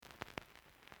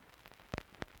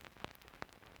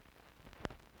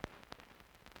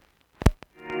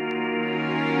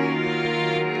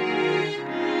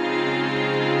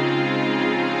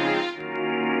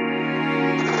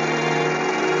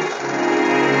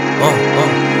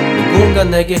누군가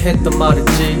내게 했던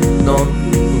말이지.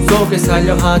 넌 꿈속에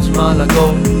살려 하지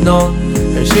말라고. 넌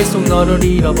현실 속 너를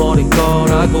잃어버린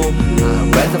거라고.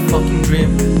 I'd rather fucking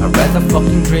dream, I'd rather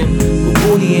fucking dream.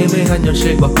 구분이 애매한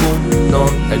현실과 꿈. 넌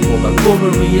달콤한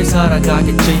꿈을 위해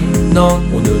살아가겠지.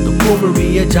 넌 오늘도 꿈을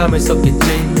위해 잠을 섞겠지.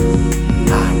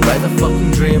 I'd rather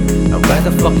fucking dream, I'd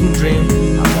rather fucking dream,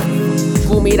 I'd rather.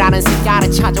 꿈이라는 색깔을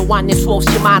찾아왔네.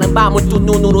 수없이 많은 밤을 두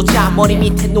눈으로 자 머리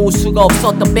밑에 놓을 수가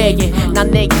없었던 베개.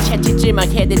 난 내게 채찍질만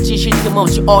해댔지 쉴 틈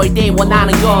없이 all day.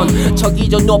 원하는 건 저기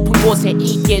저 높은 곳에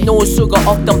있게 놓을 수가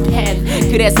없던 펜.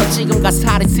 그래서 지금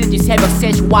가사를 쓰지 새벽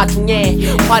 3시 와중에.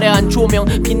 화려한 조명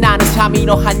빛나는 삶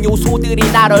이러한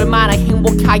요소들이 나를 얼마나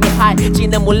행복하게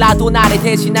할지는 몰라도 나를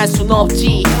대신할 순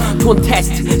없지. 돈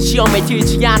테스트 시험에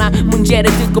들지 않아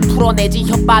문제를 듣고 풀어내지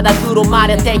혓바닥으로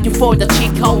말야. Thank you for the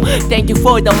chico, thank you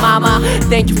for the mama,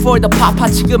 thank you for the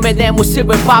papa. 지금의 내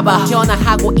모습을 봐봐.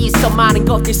 변화하고 있어 많은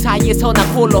것들 사이에서 나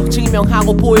홀로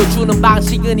증명하고 보여주는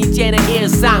방식은 이제는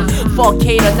일상.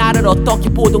 4K라 나를 어떻게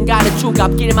보던가를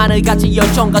주갑길만을 가진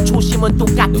열정과 초심은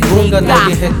똑같으니까. 누군가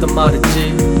내게 했던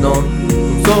말이지.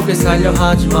 넌 꿈속에 살려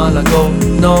하지 말라고.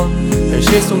 넌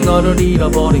현실 속 너를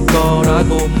잃어버린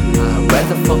거라고. I'd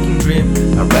rather fucking dream,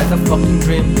 I'd rather fucking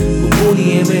dream.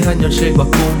 구분이 애매한 현실과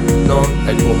꿈. 넌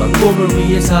달콤한 꿈을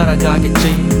위해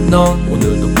살아가겠지. 넌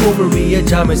오늘도 꿈을 위해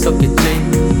잠을 섞겠지.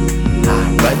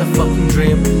 I'd rather fucking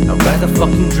dream, I'd rather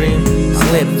fucking dream.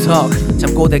 Slip talk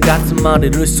참 고대 같은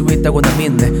말을 잃을 수 있다고 나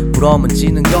믿네. 부러움은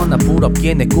지는 거나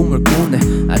부럽게 내 꿈을 꾸네.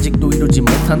 아직도 이루지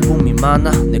못한 꿈이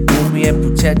많아. 내 꿈 위에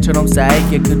부채처럼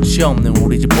쌓이게 끝이 없는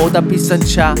우리 집보다 비싼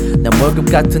차. 난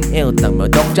월급 같은 일당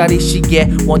몇 억짜리 시계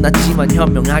원하지만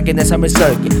현명하게 내 삶을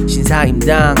설계.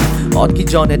 신사임당 얻기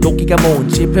전에 도끼가 모은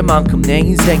지폐만큼 내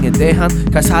인생에 대한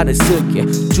가사를 쓸게.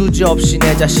 주저없이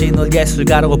내 자신을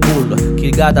예술가라고 불러.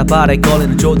 길 가다 발에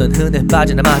걸리는 조던 흔해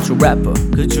빠진 아마추어 래퍼.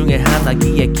 그 중에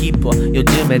하나기에 기뻐.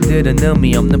 요즘 애들은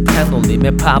의미 없는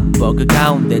패널림에 바빠. 그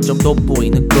가운데 좀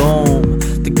돋보이는 꿈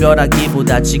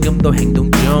특별하기보다 지금도 행동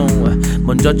중.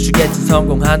 먼저 주겠지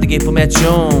성공하는 기쁨의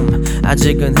춤.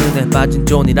 아직은 흔해 빠진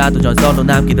존이라도 전설로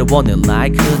남기를 원해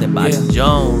like 흔해 빠진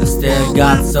존. I still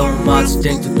got so much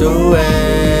things to do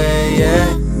it. Yeah,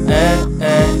 yeah,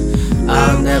 yeah.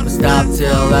 I'll never stop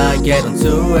till I get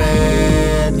onto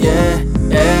it. Yeah,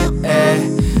 yeah, yeah.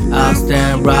 I'll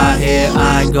stand right here,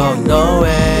 I ain't going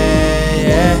nowhere.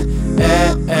 Yeah,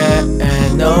 yeah, yeah,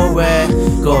 yeah. Nowhere,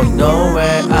 going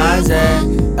nowhere. I say,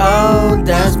 oh,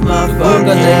 that's my fault.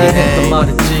 누군가 내게 했던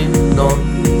말이지. 넌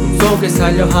꿈속에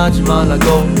살려 하지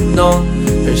말라고. 넌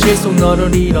현실 속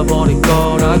너를 잃어버린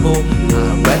거라고.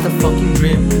 I'd rather fucking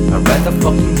dream, I'd rather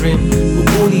fucking dream.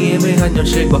 구분이 애매한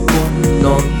현실과 꿈.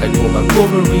 넌 달콤한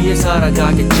꿈을 위해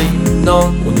살아가겠지.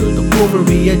 넌 오늘도 꿈을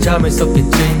위해 잠을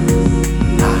섞겠지.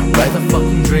 I'd rather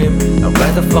fucking dream, I'd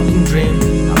rather fucking dream,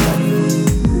 I'd rather.